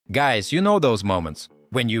Guys, you know those moments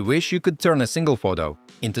when you wish you could turn a single photo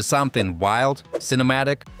into something wild,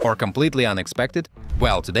 cinematic, or completely unexpected?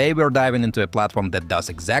 Well, today we're diving into a platform that does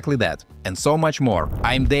exactly that, and so much more.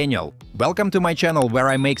 I'm Daniel. Welcome to my channel where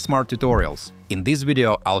I make smart tutorials. In this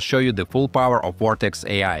video, I'll show you the full power of Vortex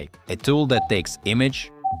AI, a tool that takes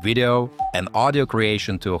image, video, and audio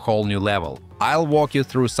creation to a whole new level. I'll walk you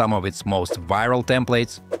through some of its most viral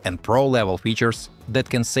templates and pro-level features that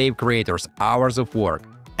can save creators hours of work.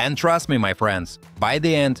 And trust me, my friends, by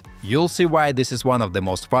the end, you'll see why this is one of the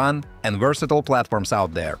most fun and versatile platforms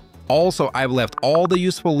out there. Also, I've left all the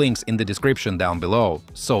useful links in the description down below,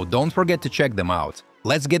 so don't forget to check them out.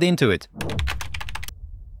 Let's get into it!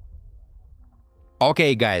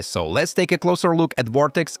 Okay guys, so let's take a closer look at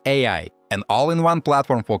Vortex AI, an all-in-one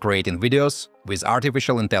platform for creating videos with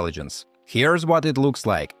artificial intelligence. Here's what it looks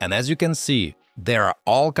like, and as you can see, there are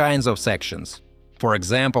all kinds of sections. For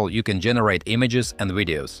example, you can generate images and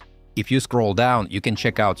videos. If you scroll down, you can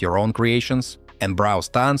check out your own creations and browse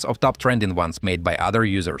tons of top trending ones made by other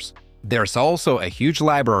users. There's also a huge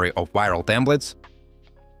library of viral templates,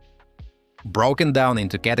 broken down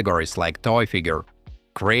into categories like toy figure,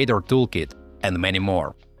 creator toolkit, and many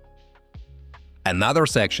more. Another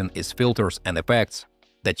section is filters and effects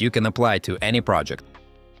that you can apply to any project.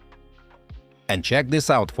 And check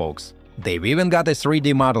this out, folks. They've even got a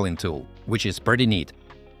 3D modeling tool, which is pretty neat.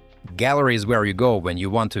 Gallery is where you go when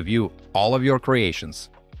you want to view all of your creations.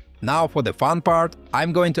 Now for the fun part,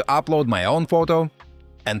 I'm going to upload my own photo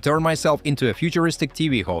and turn myself into a futuristic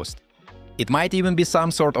TV host. It might even be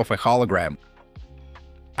some sort of a hologram.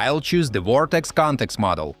 I'll choose the Vortex context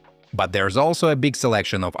model, but there's also a big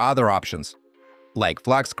selection of other options, like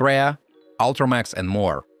Flux Crea, Ultramax, and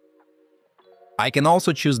more. I can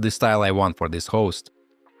also choose the style I want for this host.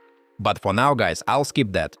 But for now, guys, I'll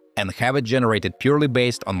skip that and have it generated purely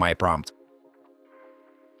based on my prompt.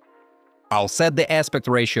 I'll set the aspect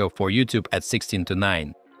ratio for YouTube at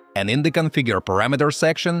 16:9, and in the configure parameters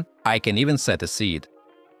section, I can even set a seed.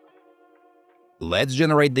 Let's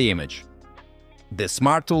generate the image. The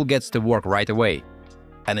smart tool gets to work right away,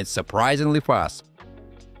 and it's surprisingly fast.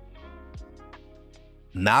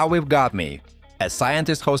 Now we've got me, a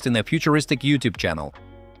scientist hosting a futuristic YouTube channel.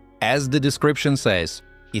 As the description says,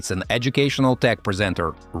 it's an educational tech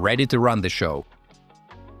presenter ready to run the show.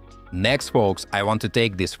 Next, folks, I want to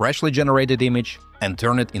take this freshly generated image and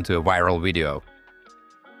turn it into a viral video.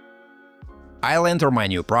 I'll enter my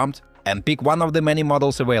new prompt and pick one of the many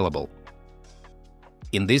models available.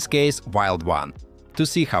 In this case, Wild One, to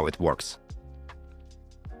see how it works.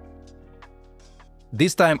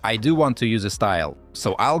 This time I do want to use a style,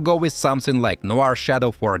 so I'll go with something like noir shadow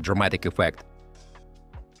for a dramatic effect.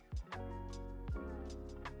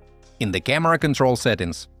 In the camera control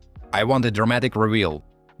settings, I want a dramatic reveal,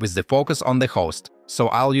 with the focus on the host, so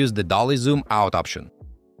I'll use the dolly zoom out option.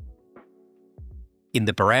 In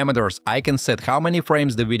the parameters, I can set how many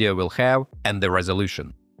frames the video will have and the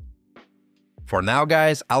resolution. For now,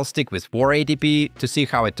 guys, I'll stick with 480p to see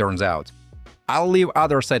how it turns out. I'll leave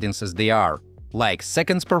other settings as they are, like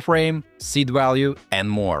seconds per frame, seed value, and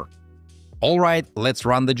more. Alright, let's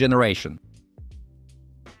run the generation.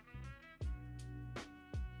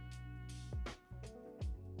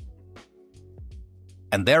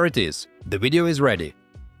 And there it is, the video is ready.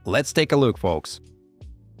 Let's take a look, folks.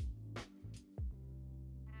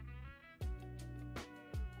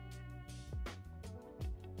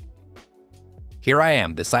 Here I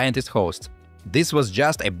am, the scientist host. This was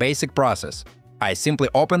just a basic process. I simply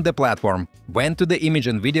opened the platform, went to the image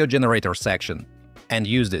and video generator section, and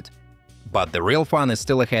used it. But the real fun is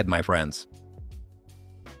still ahead, my friends.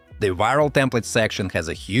 The viral templates section has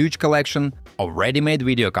a huge collection of ready-made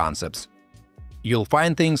video concepts. You'll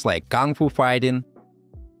find things like kung fu fighting,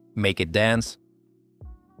 make it dance,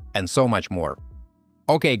 and so much more.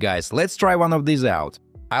 Okay guys, let's try one of these out.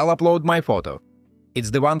 I'll upload my photo. It's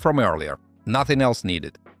the one from earlier, nothing else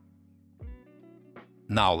needed.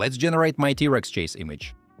 Now let's generate my T-Rex chase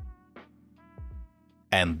image.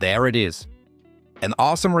 And there it is. An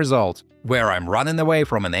awesome result, where I'm running away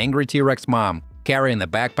from an angry T-Rex mom carrying a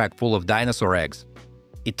backpack full of dinosaur eggs.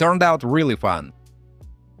 It turned out really fun.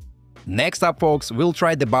 Next up, folks, we'll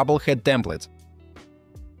try the bobblehead template.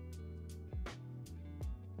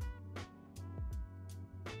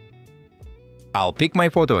 I'll pick my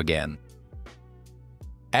photo again,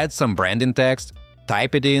 add some branding text,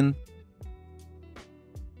 type it in,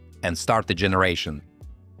 and start the generation.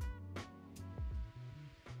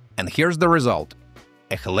 And here's the result.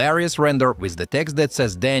 A hilarious render with the text that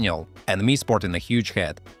says Daniel and me sporting a huge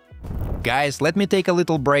hat. Guys, let me take a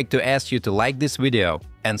little break to ask you to like this video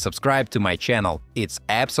and subscribe to my channel. It's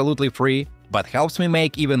absolutely free but helps me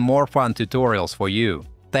make even more fun tutorials for you.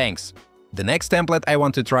 Thanks! The next template I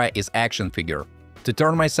want to try is action figure, to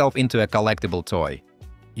turn myself into a collectible toy.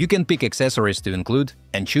 You can pick accessories to include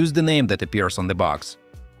and choose the name that appears on the box.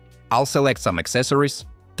 I'll select some accessories,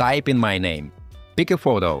 type in my name, pick a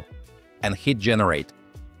photo, and hit generate.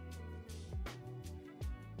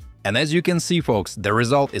 And as you can see, folks, the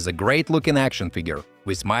result is a great-looking action figure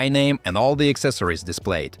with my name and all the accessories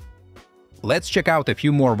displayed. Let's check out a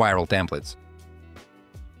few more viral templates.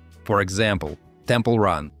 For example, Temple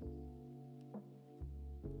Run.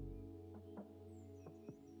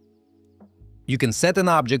 You can set an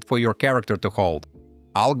object for your character to hold.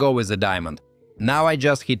 I'll go with a diamond. Now I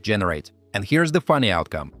just hit generate, and here's the funny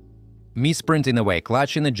outcome. Me sprinting away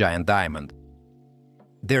clutching a giant diamond.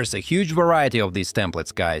 There's a huge variety of these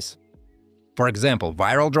templates, guys. For example,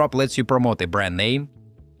 Viral Drop lets you promote a brand name,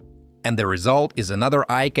 and the result is another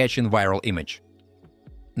eye-catching viral image.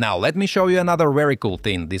 Now let me show you another very cool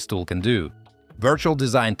thing this tool can do. Virtual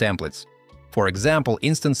design templates. For example,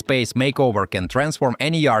 Instant Space Makeover can transform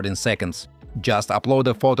any yard in seconds. Just upload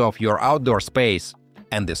a photo of your outdoor space,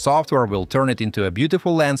 and the software will turn it into a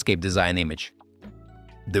beautiful landscape design image.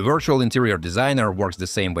 The Virtual Interior Designer works the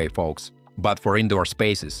same way, folks, but for indoor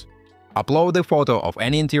spaces. Upload a photo of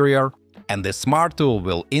any interior, and the smart tool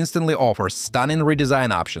will instantly offer stunning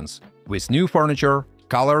redesign options with new furniture,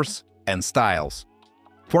 colors, and styles.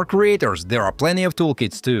 For creators, there are plenty of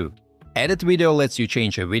toolkits too. Edit Video lets you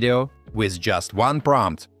change a video with just one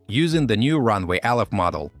prompt using the new Runway Aleph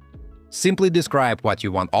model. Simply describe what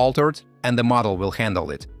you want altered, and the model will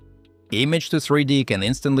handle it. Image to 3D can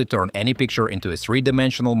instantly turn any picture into a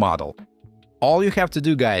three-dimensional model. All you have to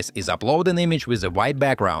do, guys, is upload an image with a white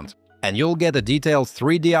background, and you'll get a detailed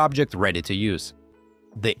 3D object ready to use.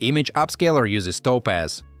 The image upscaler uses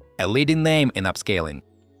Topaz, a leading name in upscaling,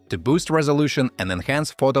 to boost resolution and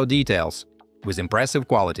enhance photo details with impressive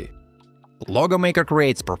quality. Logo Maker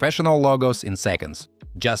creates professional logos in seconds.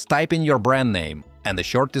 Just type in your brand name and a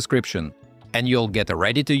short description, and you'll get a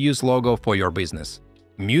ready-to-use logo for your business.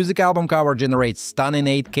 Music album cover generates stunning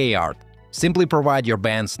 8K art. Simply provide your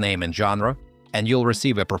band's name and genre, and you'll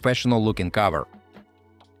receive a professional-looking cover.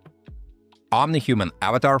 Omnihuman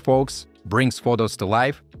Avatar, folks, brings photos to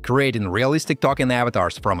life, creating realistic talking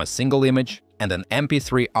avatars from a single image and an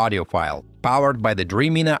MP3 audio file, powered by the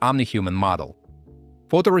Dreamina Omnihuman model.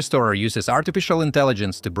 Photo Restorer uses artificial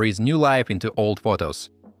intelligence to breathe new life into old photos,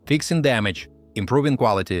 fixing damage, improving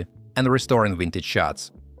quality, and restoring vintage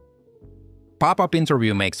shots. Pop-up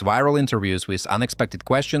Interview makes viral interviews with unexpected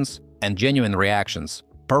questions and genuine reactions,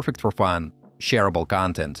 perfect for fun, shareable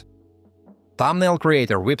content. Thumbnail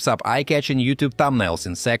Creator whips up eye-catching YouTube thumbnails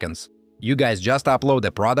in seconds. You guys just upload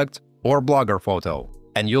a product or blogger photo,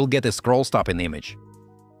 and you'll get a scroll-stopping image.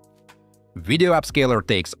 Video Upscaler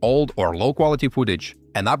takes old or low-quality footage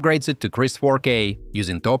and upgrades it to crisp 4K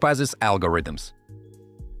using Topaz's algorithms.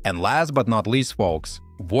 And last but not least, folks,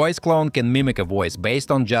 Voice Clone can mimic a voice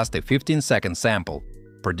based on just a 15-second sample,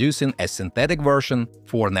 producing a synthetic version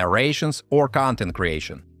for narrations or content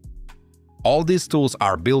creation. All these tools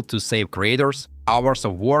are built to save creators hours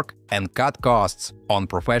of work and cut costs on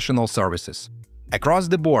professional services. Across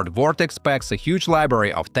the board, Vortex packs a huge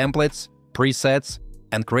library of templates, presets,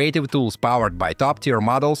 and creative tools powered by top-tier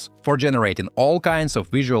models for generating all kinds of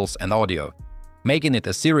visuals and audio, making it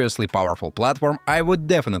a seriously powerful platform I would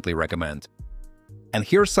definitely recommend. And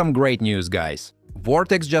here's some great news, guys.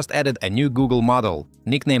 Vortex just added a new Google model,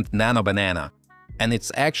 nicknamed Nano Banana, and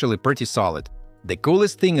it's actually pretty solid. The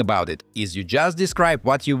coolest thing about it is you just describe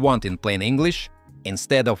what you want in plain English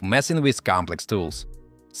instead of messing with complex tools.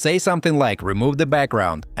 Say something like remove the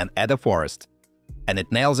background and add a forest, and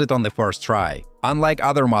it nails it on the first try, unlike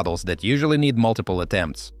other models that usually need multiple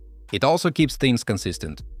attempts. It also keeps things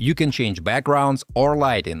consistent. You can change backgrounds or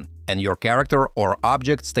lighting, and your character or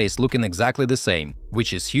object stays looking exactly the same,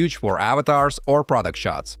 which is huge for avatars or product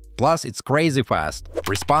shots. Plus, it's crazy fast,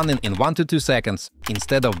 responding in 1 to 2 seconds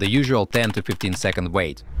instead of the usual 10 to 15 second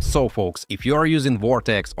wait. So folks, if you are using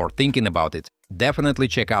Vortex or thinking about it, definitely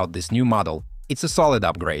check out this new model. It's a solid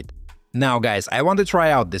upgrade. Now guys, I want to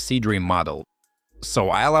try out the Seedream model,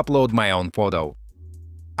 so I'll upload my own photo.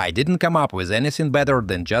 I didn't come up with anything better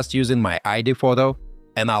than just using my ID photo,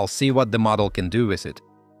 and I'll see what the model can do with it.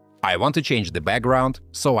 I want to change the background,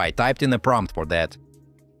 so I typed in a prompt for that.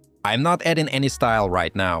 I'm not adding any style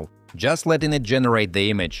right now, just letting it generate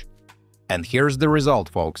the image. And here's the result,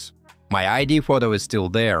 folks. My ID photo is still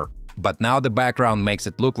there, but now the background makes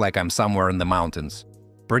it look like I'm somewhere in the mountains.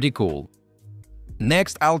 Pretty cool.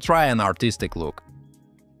 Next, I'll try an artistic look.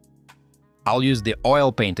 I'll use the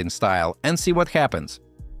oil painting style and see what happens.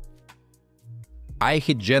 I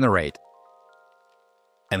hit generate,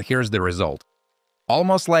 And here's the result.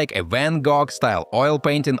 Almost like a Van Gogh-style oil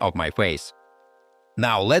painting of my face.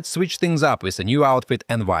 Now let's switch things up with a new outfit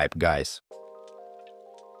and vibe, guys.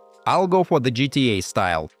 I'll go for the GTA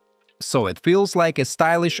style, so it feels like a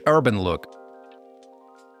stylish urban look.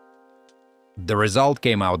 The result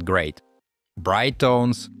came out great. Bright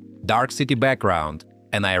tones, dark city background,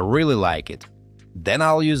 and I really like it. Then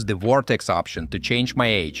I'll use the Vortex option to change my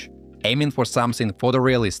age, aiming for something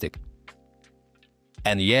photorealistic.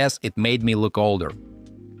 And yes, it made me look older.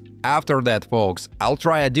 After that, folks, I'll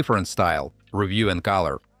try a different style, review and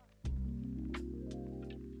color.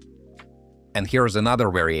 And here's another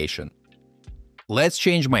variation. Let's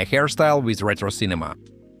change my hairstyle with retro cinema.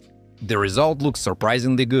 The result looks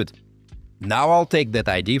surprisingly good. Now I'll take that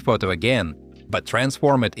ID photo again, but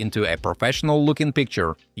transform it into a professional-looking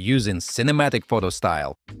picture using cinematic photo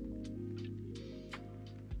style.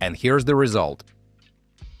 And here's the result.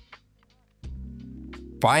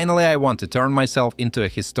 Finally, I want to turn myself into a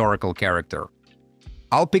historical character.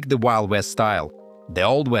 I'll pick the Wild West style, the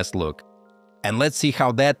Old West look. And let's see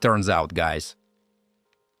how that turns out, guys.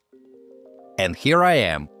 And here I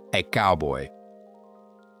am, a cowboy.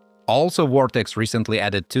 Also, Vortex recently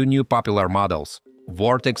added two new popular models,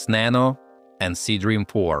 Vortex Nano and Seedream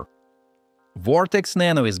 4. Vortex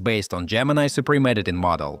Nano is based on Gemini Supreme Editing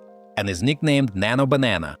model and is nicknamed Nano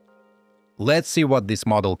Banana. Let's see what this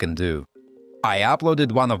model can do. I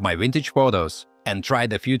uploaded one of my vintage photos and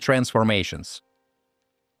tried a few transformations.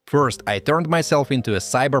 First, I turned myself into a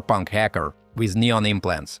cyberpunk hacker with neon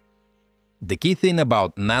implants. The key thing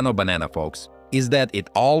about Nano Banana, folks, is that it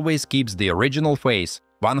always keeps the original face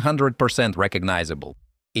 100% recognizable.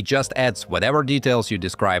 It just adds whatever details you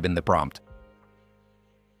describe in the prompt.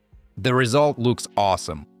 The result looks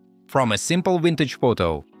awesome. From a simple vintage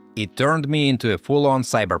photo, it turned me into a full-on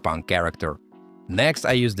cyberpunk character. Next,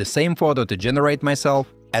 I used the same photo to generate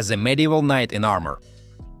myself as a medieval knight in armor.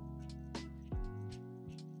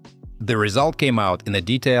 The result came out in a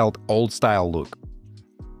detailed, old-style look.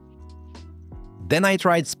 Then I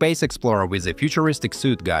tried Space Explorer with a futuristic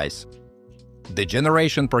suit, guys. The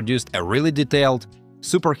generation produced a really detailed,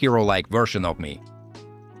 superhero-like version of me.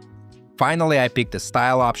 Finally, I picked a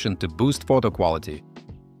style option to boost photo quality.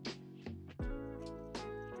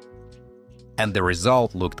 And the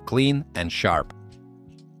result looked clean and sharp.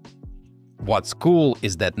 What's cool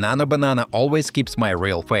is that Nano Banana always keeps my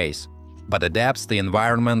real face, but adapts the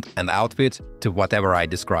environment and outfit to whatever I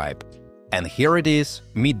describe. And here it is,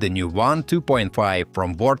 meet the new one 2.5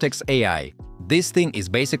 from Vortex AI. This thing is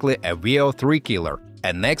basically a VO3 killer,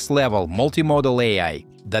 a next-level multimodal AI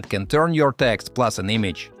that can turn your text plus an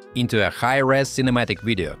image into a high-res cinematic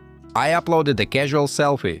video. I uploaded a casual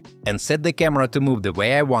selfie and set the camera to move the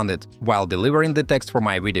way I wanted while delivering the text for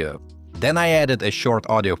my video. Then I added a short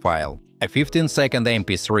audio file, a 15-second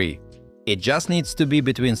MP3. It just needs to be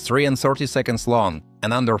between 3 and 30 seconds long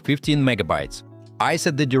and under 15 megabytes. I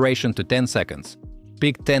set the duration to 10 seconds,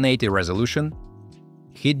 pick 1080 resolution,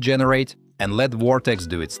 hit generate, and let Vortex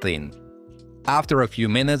do its thing. After a few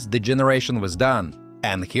minutes, the generation was done,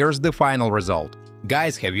 and here's the final result.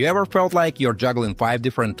 Guys, have you ever felt like you're juggling 5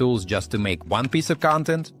 different tools just to make one piece of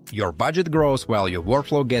content? Your budget grows while your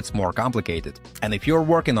workflow gets more complicated. And if you're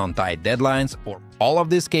working on tight deadlines, or all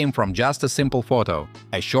of this came from just a simple photo,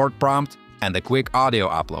 a short prompt, and a quick audio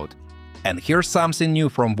upload. And here's something new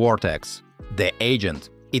from Vortex. The Agent.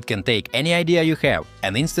 It can take any idea you have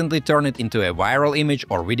and instantly turn it into a viral image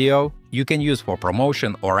or video you can use for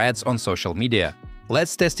promotion or ads on social media.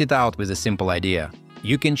 Let's test it out with a simple idea.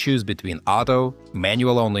 You can choose between auto,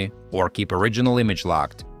 manual only, or keep original image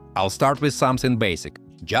locked. I'll start with something basic.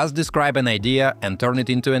 Just describe an idea and turn it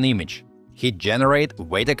into an image. Hit generate,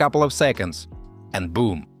 wait a couple of seconds, and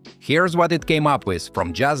boom! Here's what it came up with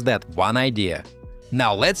from just that one idea.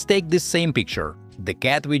 Now let's take this same picture, the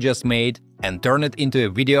cat we just made, and turn it into a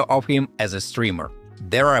video of him as a streamer.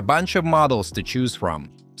 There are a bunch of models to choose from,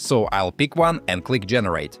 so I'll pick one and click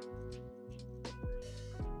generate.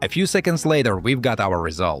 A few seconds later, we've got our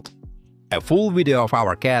result. A full video of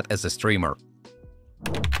our cat as a streamer.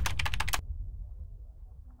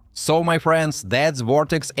 So, my friends, that's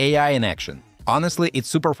Vortex AI in action. Honestly, it's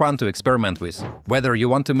super fun to experiment with, whether you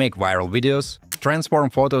want to make viral videos, transform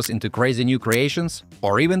photos into crazy new creations,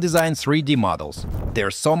 or even design 3D models.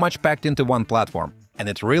 There's so much packed into one platform, and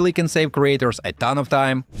it really can save creators a ton of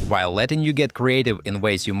time while letting you get creative in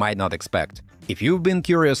ways you might not expect. If you've been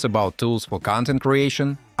curious about tools for content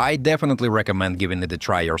creation, I definitely recommend giving it a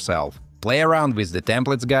try yourself. Play around with the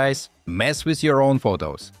templates, guys, mess with your own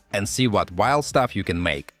photos, and see what wild stuff you can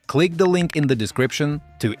make. Click the link in the description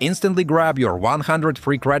to instantly grab your 100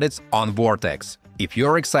 free credits on Vortex if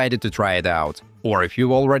you're excited to try it out. Or if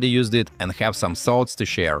you've already used it and have some thoughts to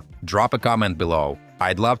share, drop a comment below.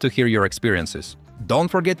 I'd love to hear your experiences. Don't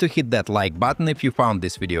forget to hit that like button if you found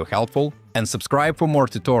this video helpful and subscribe for more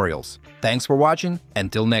tutorials. Thanks for watching,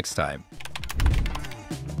 until next time.